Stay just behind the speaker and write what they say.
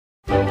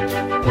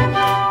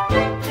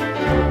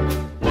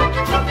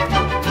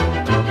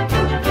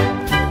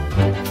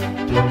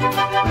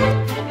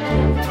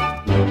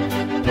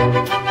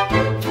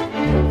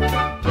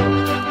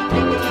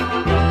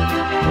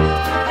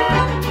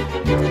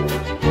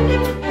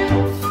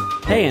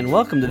Hey, and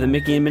welcome to the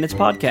Mickey in Minutes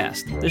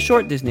podcast, the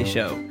short Disney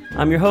show.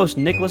 I'm your host,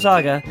 Nick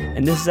Lazaga,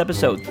 and this is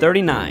episode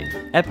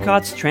 39,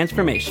 Epcot's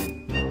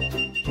Transformation.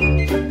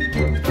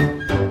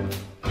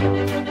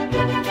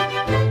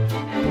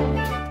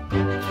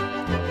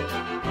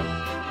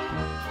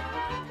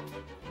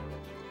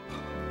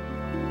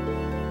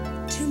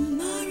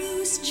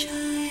 Tomorrow's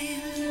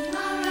child,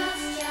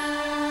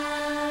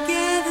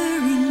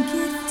 gathering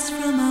gifts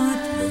from our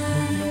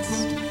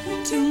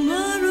past.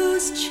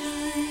 Tomorrow's child,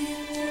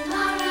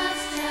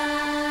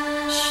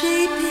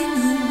 shaping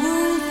a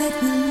world that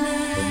will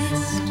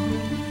last,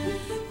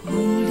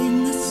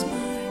 holding the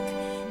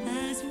spark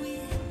as we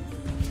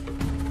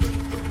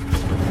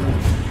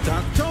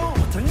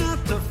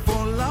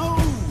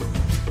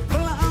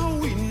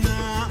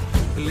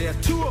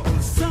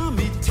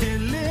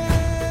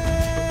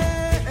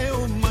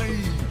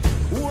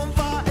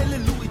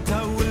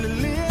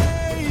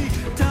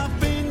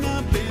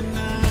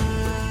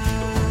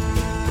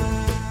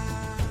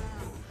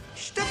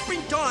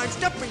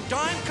Stepping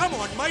time! Come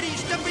on, mighty,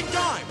 stepping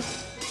time!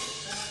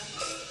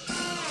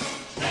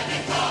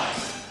 Stepping time!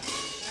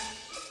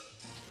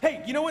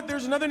 Hey, you know what?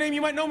 There's another name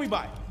you might know me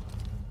by.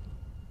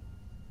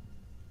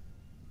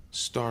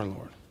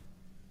 Star-Lord.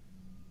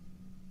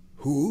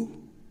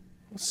 Who?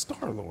 Well,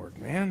 Star-Lord,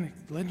 man.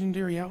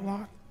 Legendary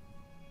outlaw.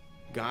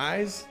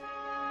 Guys.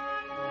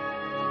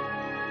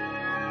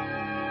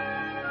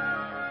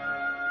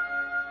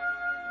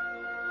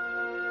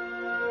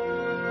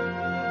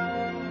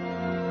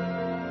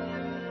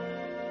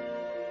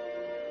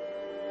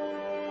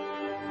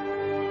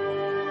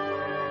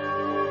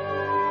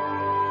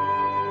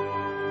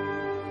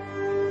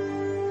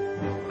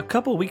 A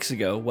couple weeks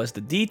ago was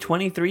the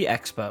D23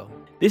 Expo.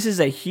 This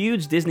is a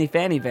huge Disney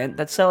fan event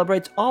that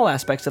celebrates all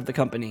aspects of the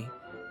company.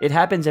 It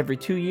happens every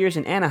 2 years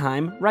in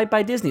Anaheim, right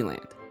by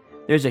Disneyland.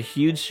 There's a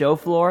huge show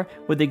floor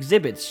with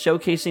exhibits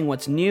showcasing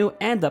what's new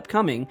and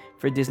upcoming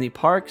for Disney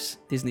parks,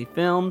 Disney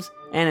films,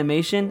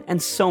 animation,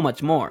 and so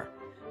much more.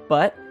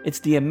 But it's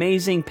the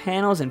amazing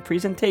panels and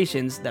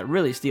presentations that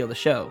really steal the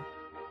show.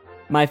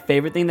 My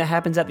favorite thing that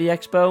happens at the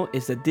expo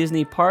is the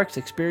Disney Parks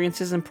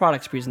Experiences and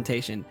Products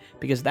presentation,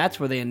 because that's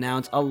where they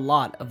announce a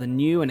lot of the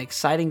new and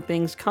exciting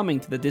things coming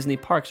to the Disney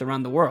parks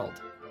around the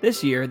world.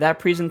 This year, that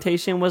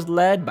presentation was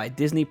led by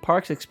Disney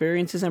Parks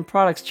Experiences and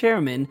Products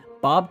chairman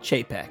Bob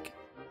Chapek.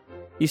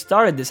 He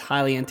started this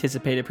highly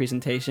anticipated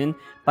presentation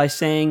by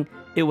saying,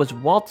 "It was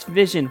Walt's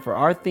vision for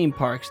our theme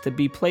parks to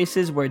be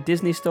places where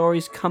Disney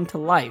stories come to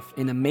life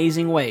in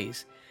amazing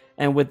ways.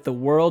 And with the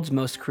world's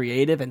most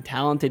creative and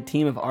talented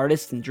team of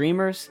artists and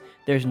dreamers,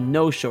 there's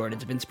no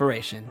shortage of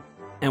inspiration."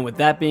 And with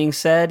that being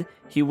said,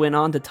 he went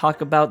on to talk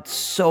about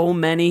so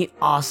many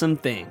awesome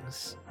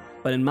things.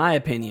 But in my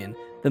opinion,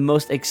 the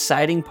most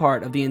exciting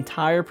part of the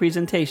entire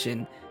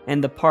presentation,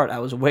 and the part I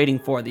was waiting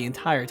for the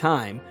entire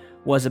time,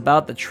 was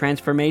about the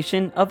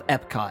transformation of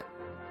Epcot.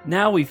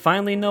 Now we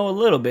finally know a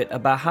little bit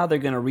about how they're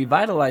going to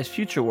revitalize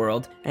Future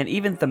World and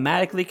even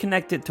thematically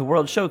connect it to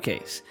World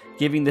Showcase,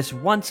 giving this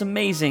once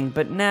amazing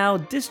but now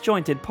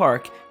disjointed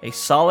park a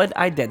solid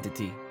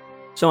identity.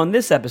 So in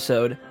this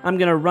episode, I'm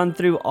going to run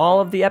through all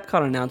of the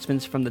Epcot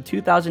announcements from the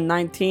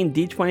 2019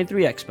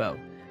 D23 Expo.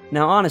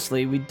 Now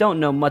honestly, we don't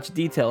know much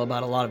detail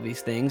about a lot of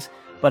these things,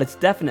 but it's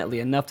definitely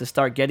enough to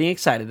start getting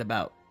excited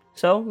about.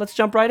 So let's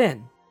jump right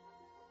in.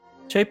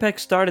 Chapek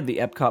started the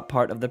Epcot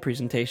part of the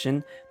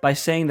presentation by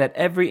saying that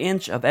every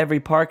inch of every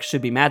park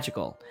should be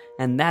magical,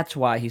 and that's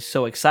why he's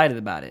so excited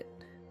about it.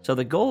 So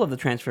the goal of the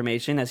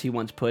transformation, as he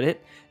once put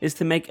it, is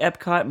to make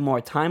Epcot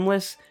more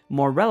timeless,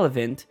 more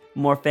relevant,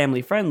 more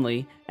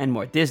family-friendly, and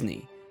more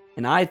Disney.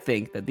 And I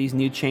think that these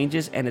new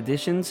changes and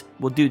additions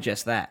will do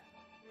just that.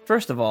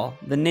 First of all,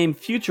 the name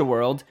Future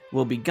World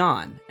will be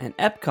gone, and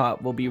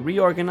Epcot will be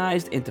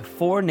reorganized into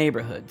 4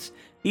 neighborhoods,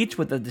 each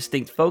with a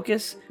distinct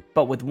focus,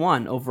 but with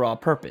one overall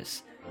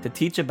purpose: to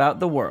teach about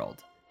the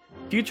world.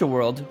 Future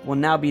World will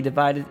now be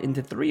divided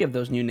into 3 of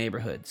those new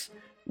neighborhoods: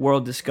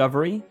 World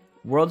Discovery,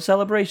 World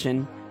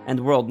Celebration, and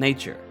World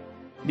Nature.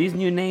 These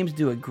new names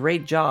do a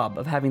great job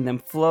of having them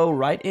flow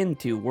right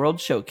into World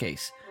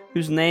Showcase,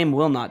 whose name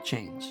will not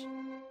change.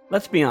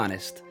 Let's be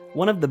honest,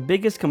 one of the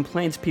biggest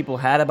complaints people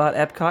had about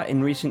Epcot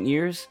in recent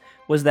years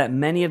was that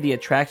many of the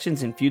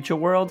attractions in Future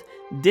World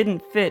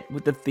didn't fit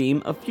with the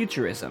theme of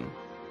futurism.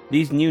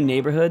 These new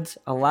neighborhoods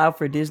allow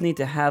for Disney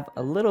to have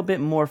a little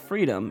bit more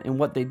freedom in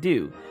what they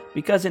do,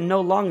 because it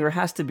no longer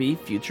has to be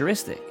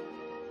futuristic.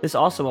 This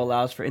also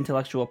allows for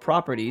intellectual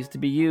properties to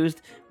be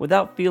used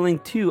without feeling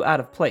too out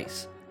of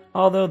place,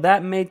 although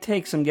that may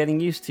take some getting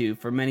used to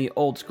for many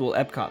old-school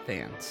Epcot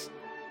fans.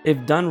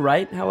 If done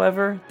right,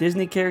 however,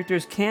 Disney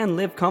characters can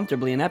live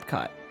comfortably in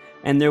Epcot,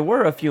 and there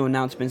were a few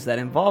announcements that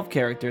involve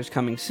characters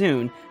coming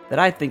soon that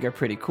I think are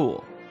pretty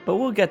cool, but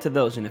we'll get to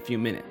those in a few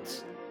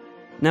minutes.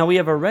 Now, we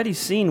have already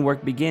seen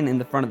work begin in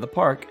the front of the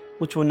park,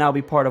 which will now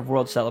be part of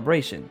World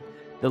Celebration.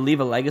 The Leave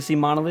a Legacy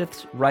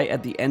monoliths right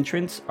at the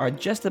entrance are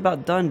just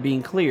about done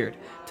being cleared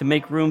to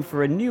make room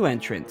for a new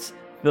entrance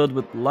filled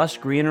with lush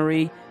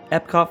greenery,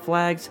 Epcot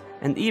flags,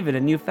 and even a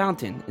new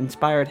fountain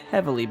inspired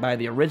heavily by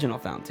the original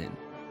fountain.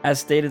 As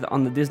stated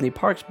on the Disney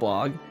Parks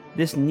blog,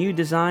 this new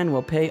design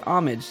will pay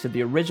homage to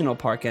the original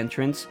park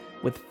entrance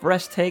with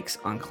fresh takes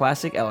on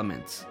classic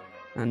elements.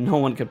 And no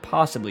one could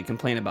possibly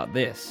complain about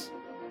this.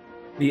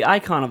 The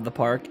icon of the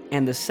park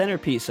and the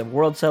centerpiece of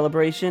World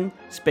Celebration,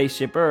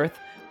 Spaceship Earth,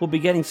 will be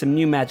getting some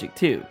new magic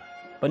too,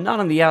 but not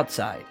on the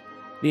outside.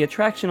 The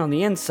attraction on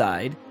the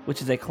inside,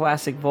 which is a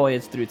classic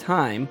voyage through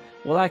time,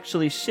 will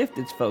actually shift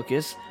its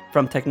focus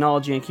from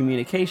technology and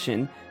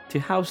communication to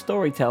how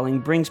storytelling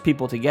brings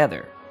people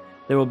together.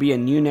 There will be a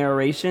new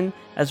narration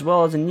as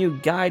well as a new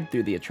guide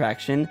through the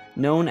attraction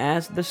known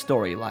as the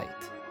Story Light.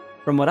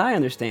 From what I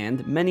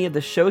understand, many of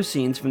the show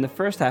scenes from the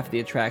first half of the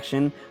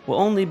attraction will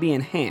only be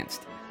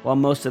enhanced, while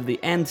most of the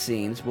end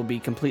scenes will be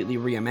completely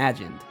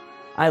reimagined.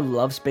 I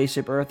love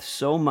Spaceship Earth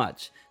so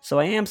much, so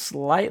I am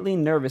slightly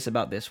nervous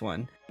about this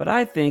one, but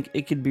I think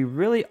it could be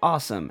really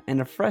awesome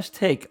and a fresh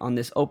take on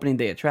this opening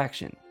day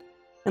attraction.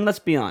 And let's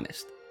be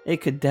honest,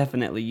 it could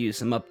definitely use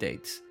some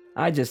updates.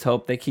 I just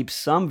hope they keep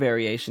some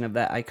variation of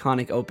that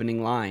iconic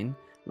opening line,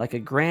 like a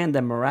grand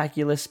and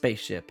miraculous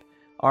spaceship.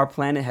 Our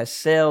planet has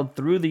sailed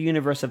through the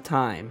universe of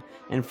time,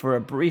 and for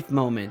a brief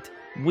moment,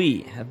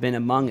 we have been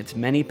among its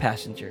many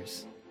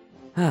passengers.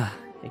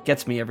 It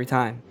gets me every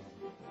time.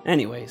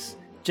 Anyways,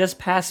 just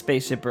past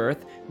Spaceship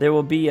Earth, there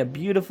will be a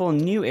beautiful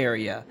new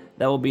area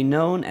that will be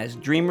known as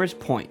Dreamer's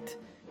Point.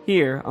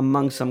 Here,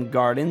 among some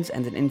gardens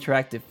and an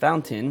interactive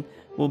fountain,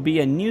 will be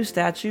a new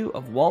statue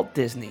of Walt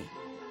Disney.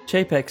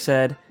 Chapek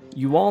said,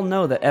 "You all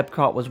know that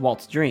Epcot was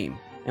Walt's dream,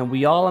 and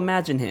we all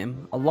imagine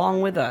him,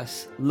 along with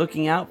us,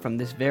 looking out from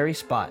this very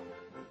spot."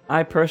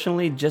 I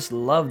personally just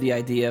love the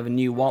idea of a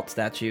new Walt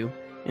statue.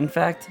 In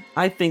fact,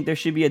 I think there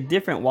should be a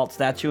different Walt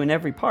statue in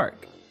every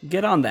park.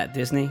 Get on that,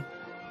 Disney.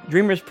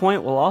 Dreamer's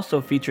Point will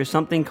also feature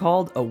something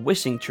called a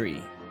wishing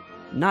tree.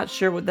 Not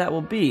sure what that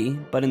will be,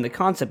 but in the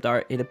concept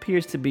art it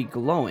appears to be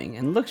glowing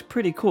and looks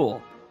pretty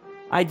cool.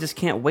 I just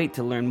can't wait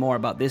to learn more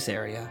about this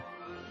area.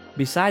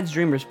 Besides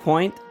Dreamer's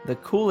Point, the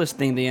coolest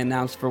thing they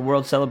announced for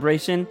World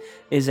Celebration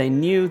is a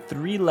new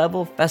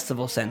 3-level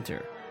festival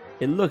center.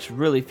 It looks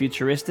really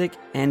futuristic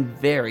and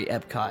very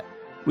Epcot.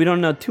 We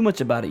don't know too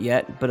much about it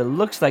yet, but it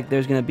looks like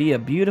there's going to be a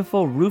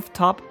beautiful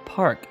rooftop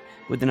park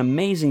with an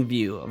amazing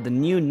view of the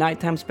new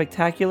nighttime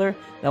spectacular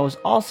that was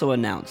also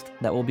announced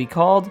that will be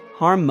called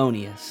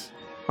Harmonious.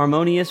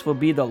 Harmonious will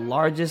be the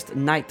largest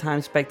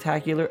nighttime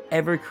spectacular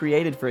ever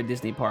created for a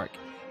Disney park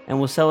and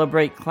will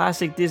celebrate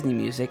classic Disney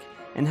music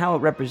and how it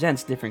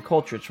represents different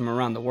cultures from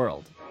around the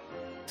world.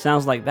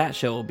 Sounds like that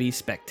show will be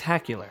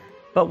spectacular,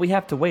 but we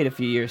have to wait a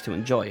few years to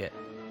enjoy it.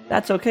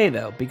 That's okay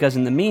though, because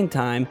in the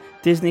meantime,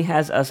 Disney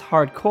has us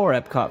hardcore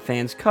Epcot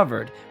fans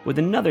covered with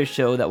another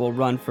show that will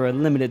run for a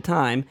limited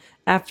time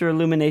after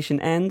Illumination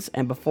ends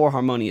and before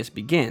Harmonious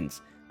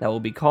begins, that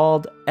will be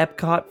called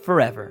Epcot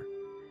Forever.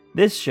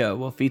 This show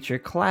will feature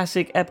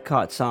classic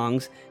Epcot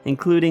songs,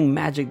 including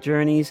Magic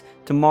Journeys,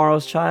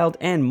 Tomorrow's Child,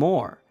 and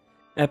more.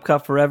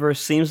 Epcot Forever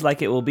seems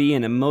like it will be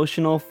an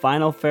emotional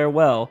final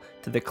farewell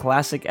to the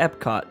classic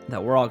Epcot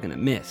that we're all gonna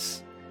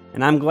miss.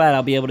 And I'm glad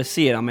I'll be able to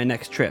see it on my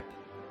next trip.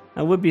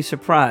 I would be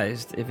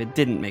surprised if it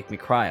didn't make me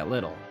cry a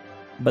little.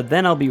 But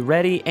then I'll be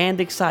ready and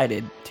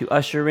excited to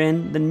usher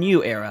in the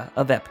new era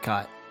of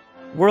Epcot.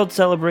 World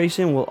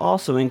Celebration will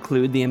also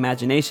include the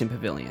Imagination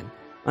Pavilion.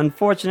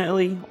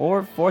 Unfortunately,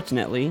 or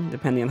fortunately,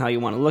 depending on how you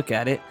want to look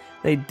at it,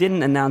 they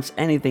didn't announce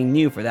anything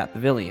new for that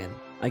pavilion.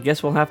 I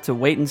guess we'll have to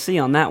wait and see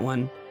on that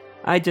one.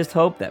 I just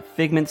hope that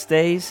Figment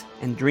stays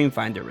and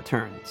Dreamfinder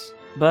returns.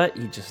 But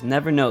you just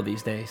never know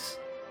these days.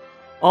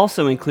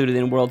 Also included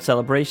in World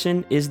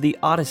Celebration is the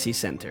Odyssey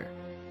Center.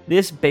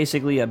 This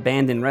basically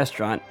abandoned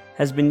restaurant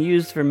has been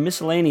used for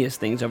miscellaneous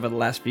things over the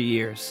last few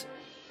years.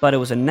 But it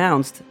was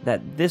announced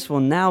that this will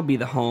now be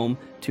the home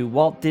to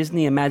Walt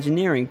Disney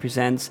Imagineering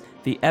presents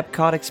the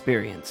Epcot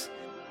Experience.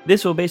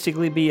 This will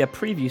basically be a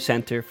preview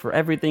center for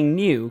everything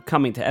new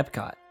coming to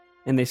Epcot.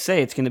 And they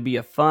say it's going to be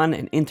a fun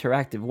and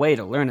interactive way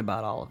to learn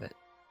about all of it.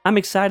 I'm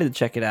excited to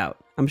check it out.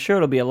 I'm sure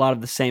it'll be a lot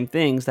of the same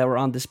things that were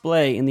on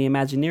display in the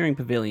Imagineering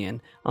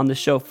Pavilion on the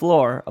show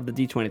floor of the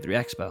D23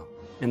 Expo.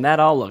 And that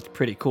all looked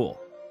pretty cool.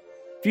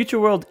 Future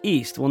World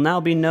East will now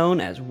be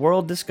known as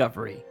World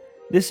Discovery.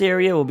 This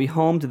area will be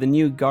home to the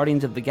new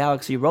Guardians of the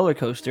Galaxy roller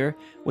coaster,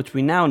 which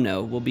we now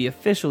know will be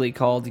officially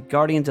called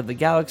Guardians of the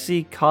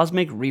Galaxy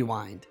Cosmic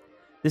Rewind.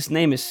 This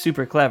name is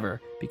super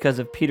clever because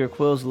of Peter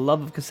Quill's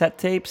love of cassette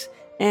tapes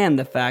and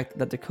the fact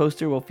that the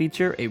coaster will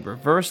feature a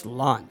reverse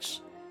launch.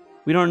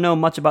 We don't know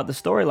much about the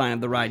storyline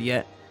of the ride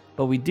yet,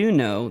 but we do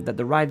know that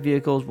the ride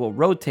vehicles will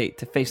rotate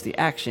to face the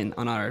action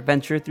on our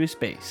adventure through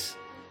space.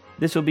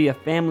 This will be a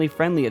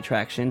family-friendly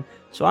attraction,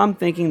 so I'm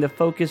thinking the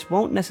focus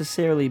won't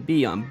necessarily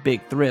be on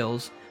big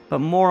thrills, but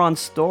more on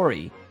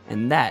story,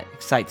 and that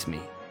excites me.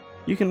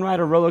 You can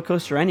ride a roller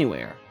coaster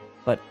anywhere,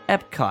 but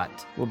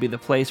Epcot will be the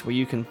place where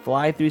you can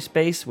fly through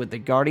space with the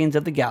Guardians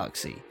of the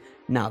Galaxy.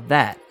 Now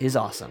that is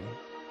awesome.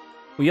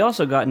 We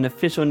also got an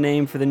official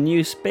name for the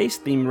new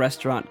space-themed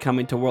restaurant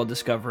coming to World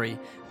Discovery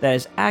that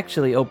is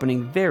actually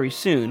opening very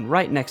soon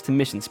right next to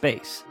Mission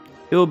Space.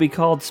 It will be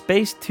called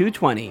Space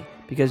 220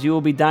 because you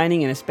will be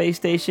dining in a space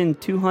station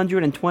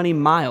 220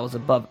 miles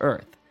above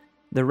Earth.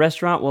 The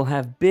restaurant will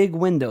have big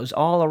windows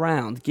all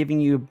around, giving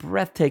you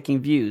breathtaking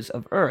views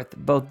of Earth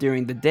both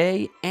during the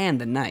day and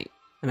the night.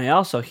 And I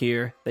also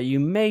hear that you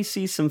may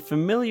see some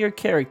familiar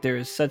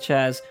characters such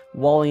as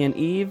Wall-E and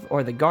Eve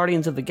or the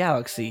Guardians of the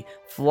Galaxy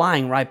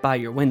flying right by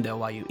your window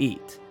while you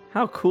eat.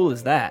 How cool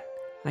is that?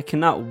 I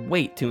cannot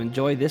wait to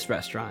enjoy this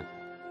restaurant.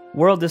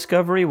 World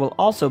Discovery will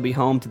also be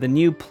home to the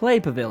new Play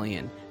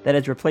Pavilion that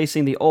is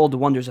replacing the old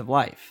Wonders of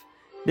Life.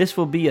 This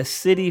will be a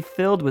city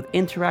filled with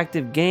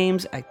interactive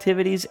games,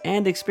 activities,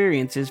 and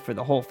experiences for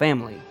the whole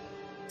family.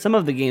 Some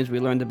of the games we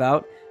learned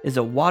about is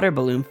a water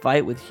balloon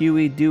fight with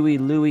Huey, Dewey,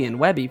 Louie, and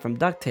Webby from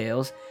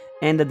DuckTales,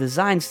 and a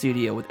design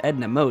studio with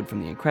Edna Mode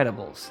from The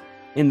Incredibles.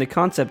 In the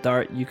concept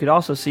art, you could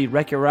also see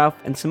Wreck-It Ralph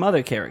and some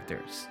other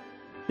characters.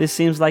 This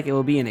seems like it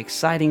will be an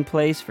exciting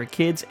place for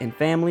kids and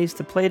families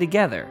to play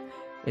together.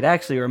 It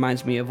actually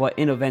reminds me of what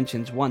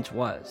Innoventions once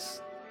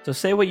was. So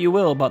say what you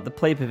will about the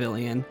Play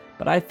Pavilion,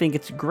 but I think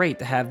it's great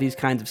to have these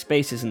kinds of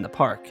spaces in the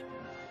park.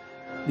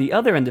 The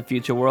other end of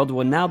Future World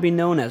will now be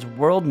known as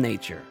World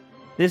Nature.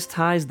 This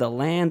ties the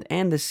land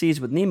and the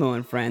seas with Nemo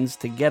and Friends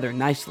together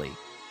nicely.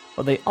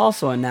 But they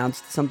also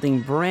announced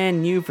something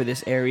brand new for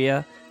this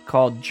area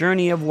called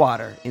Journey of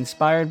Water,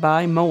 inspired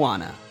by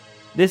Moana.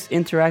 This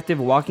interactive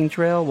walking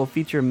trail will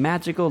feature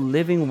magical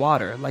living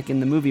water like in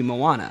the movie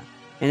Moana,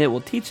 and it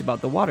will teach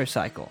about the water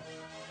cycle.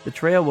 The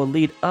trail will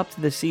lead up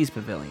to the Seas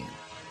Pavilion.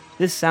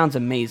 This sounds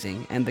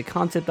amazing, and the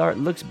concept art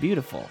looks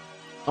beautiful.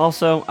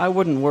 Also, I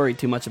wouldn't worry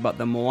too much about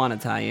the Moana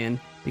tie-in,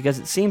 because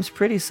it seems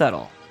pretty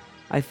subtle.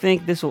 I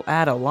think this will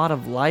add a lot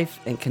of life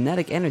and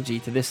kinetic energy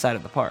to this side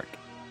of the park.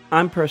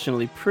 I'm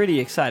personally pretty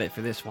excited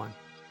for this one.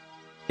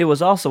 It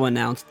was also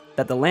announced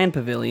that the Land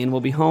Pavilion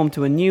will be home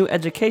to a new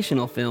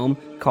educational film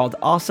called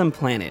Awesome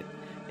Planet.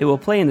 It will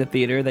play in the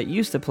theater that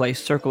used to play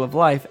Circle of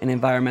Life and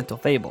Environmental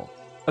Fable.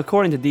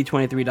 According to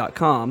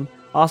D23.com,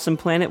 Awesome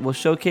Planet will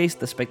showcase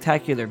the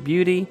spectacular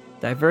beauty,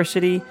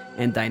 diversity,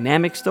 and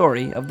dynamic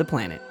story of the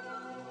planet.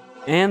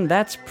 And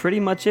that's pretty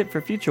much it for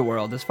Future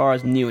World as far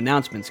as new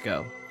announcements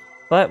go.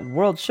 But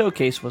World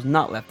Showcase was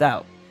not left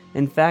out.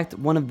 In fact,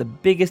 one of the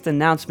biggest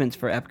announcements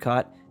for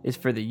Epcot is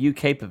for the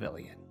UK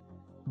Pavilion.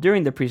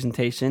 During the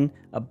presentation,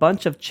 a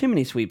bunch of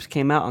chimney sweeps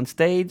came out on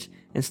stage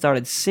and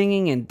started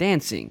singing and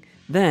dancing.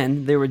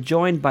 Then they were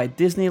joined by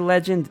Disney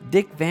legend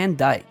Dick Van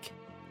Dyke.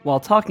 While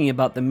talking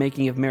about the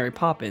making of Mary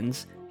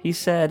Poppins, he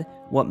said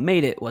what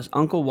made it was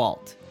Uncle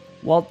Walt.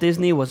 Walt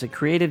Disney was a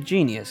creative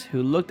genius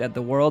who looked at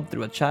the world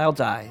through a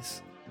child's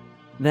eyes.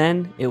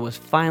 Then it was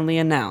finally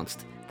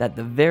announced that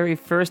the very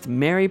first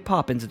Mary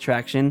Poppins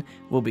attraction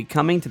will be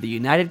coming to the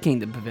United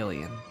Kingdom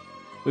Pavilion.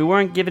 We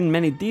weren't given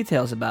many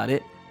details about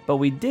it, but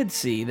we did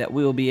see that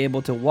we will be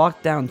able to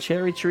walk down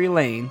Cherry Tree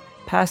Lane,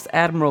 past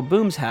Admiral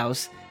Boom's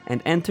house,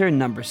 and enter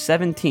number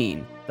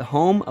 17, the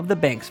home of the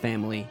Banks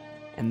family,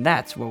 and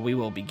that's where we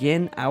will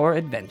begin our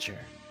adventure.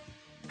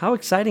 How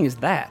exciting is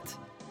that?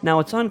 Now,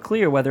 it's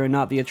unclear whether or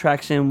not the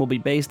attraction will be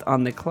based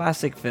on the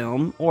classic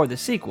film or the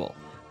sequel,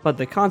 but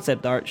the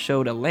concept art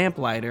showed a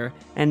lamplighter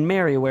and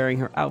Mary wearing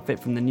her outfit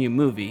from the new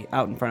movie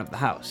out in front of the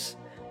house.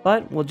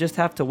 But we'll just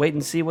have to wait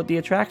and see what the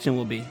attraction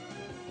will be.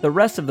 The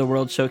rest of the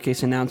World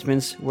Showcase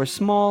announcements were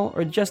small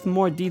or just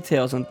more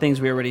details on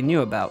things we already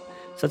knew about,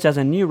 such as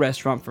a new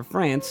restaurant for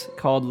France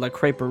called La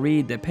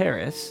Crêperie de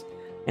Paris,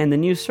 and the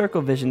new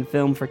Circle Vision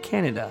film for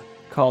Canada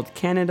called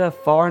Canada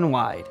Far and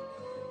Wide.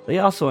 They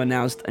also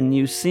announced a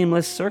new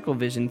seamless Circle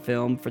Vision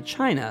film for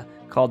China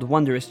called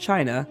Wondrous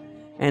China,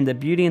 and a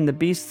Beauty and the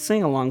Beast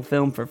sing-along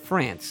film for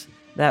France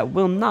that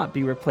will not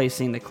be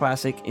replacing the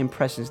classic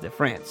Impressions de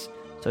France,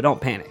 so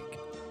don't panic.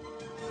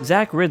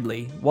 Zach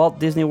Ridley, Walt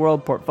Disney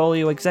World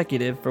Portfolio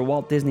Executive for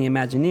Walt Disney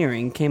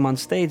Imagineering, came on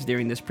stage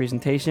during this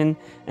presentation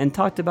and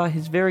talked about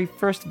his very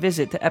first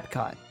visit to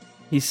Epcot.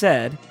 He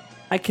said,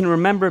 "I can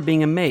remember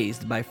being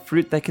amazed by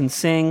fruit that can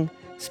sing,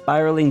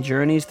 spiraling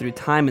journeys through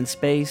time and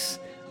space,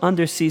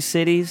 undersea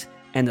cities,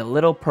 and a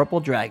little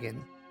purple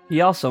dragon." He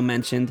also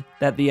mentioned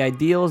that the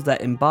ideals that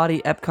embody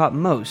Epcot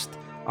most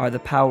are the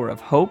power of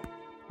hope,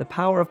 the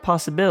power of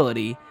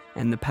possibility,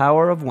 and the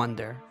power of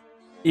wonder.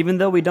 Even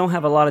though we don't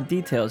have a lot of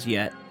details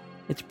yet,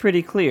 it's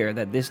pretty clear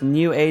that this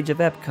new age of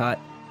Epcot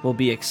will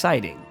be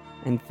exciting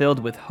and filled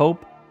with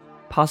hope,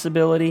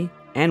 possibility,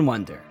 and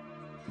wonder.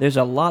 There's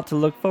a lot to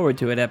look forward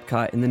to at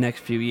Epcot in the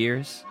next few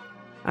years.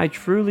 I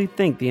truly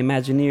think the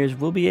Imagineers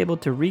will be able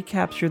to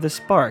recapture the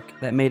spark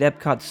that made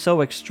Epcot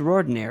so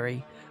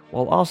extraordinary,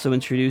 while also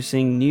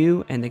introducing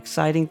new and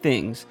exciting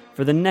things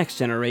for the next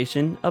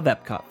generation of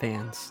Epcot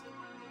fans.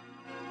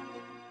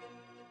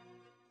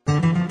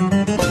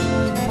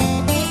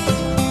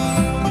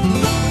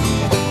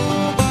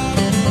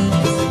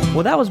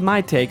 Well, that was my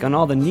take on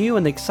all the new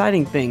and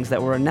exciting things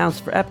that were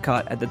announced for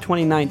Epcot at the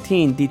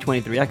 2019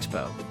 D23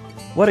 Expo.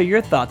 What are your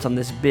thoughts on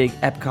this big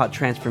Epcot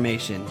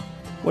transformation?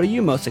 What are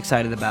you most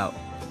excited about?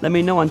 Let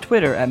me know on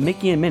Twitter at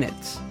Mickey in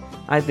Minutes.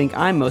 I think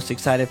I'm most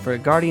excited for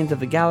Guardians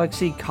of the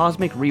Galaxy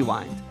Cosmic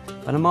Rewind,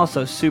 but I'm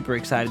also super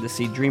excited to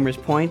see Dreamer's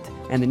Point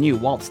and the new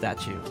Walt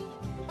statue.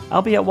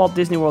 I'll be at Walt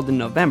Disney World in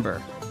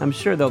November. I'm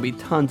sure there'll be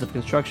tons of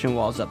construction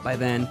walls up by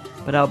then,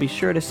 but I'll be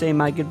sure to say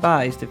my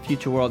goodbyes to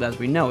Future World as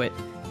we know it,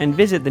 and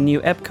visit the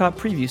new Epcot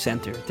Preview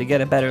Center to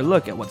get a better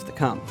look at what's to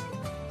come.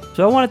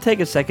 So I want to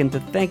take a second to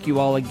thank you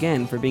all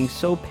again for being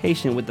so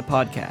patient with the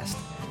podcast.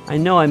 I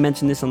know I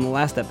mentioned this on the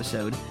last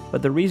episode,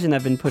 but the reason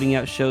I've been putting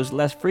out shows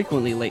less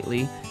frequently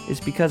lately is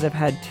because I've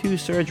had 2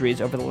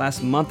 surgeries over the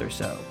last month or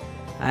so.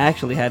 I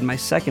actually had my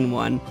second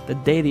one the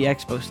day the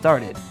expo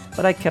started,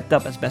 but I kept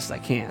up as best I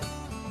can.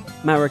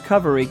 My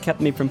recovery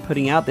kept me from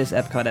putting out this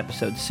Epcot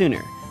episode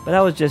sooner, but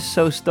I was just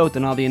so stoked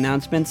on all the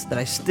announcements that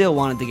I still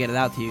wanted to get it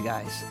out to you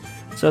guys.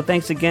 So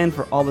thanks again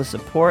for all the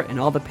support and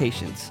all the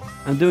patience.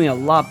 I'm doing a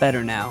lot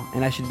better now,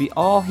 and I should be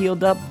all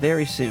healed up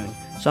very soon,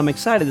 so I'm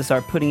excited to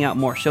start putting out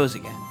more shows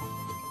again.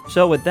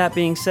 So with that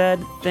being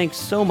said, thanks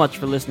so much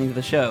for listening to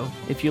the show.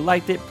 If you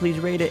liked it, please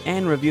rate it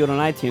and review it on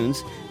iTunes,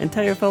 and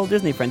tell your fellow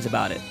Disney friends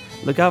about it.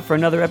 Look out for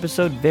another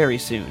episode very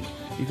soon.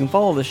 You can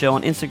follow the show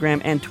on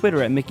Instagram and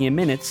Twitter at Mickey in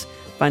Minutes,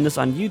 find us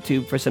on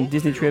YouTube for some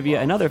Disney trivia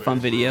and other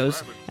fun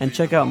videos, and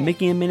check out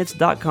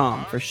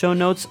MickeyInMinutes.com for show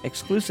notes,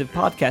 exclusive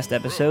podcast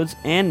episodes,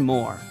 and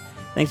more.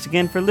 Thanks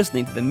again for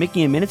listening to the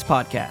Mickey in Minutes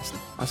podcast.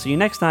 I'll see you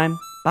next time.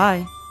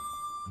 Bye.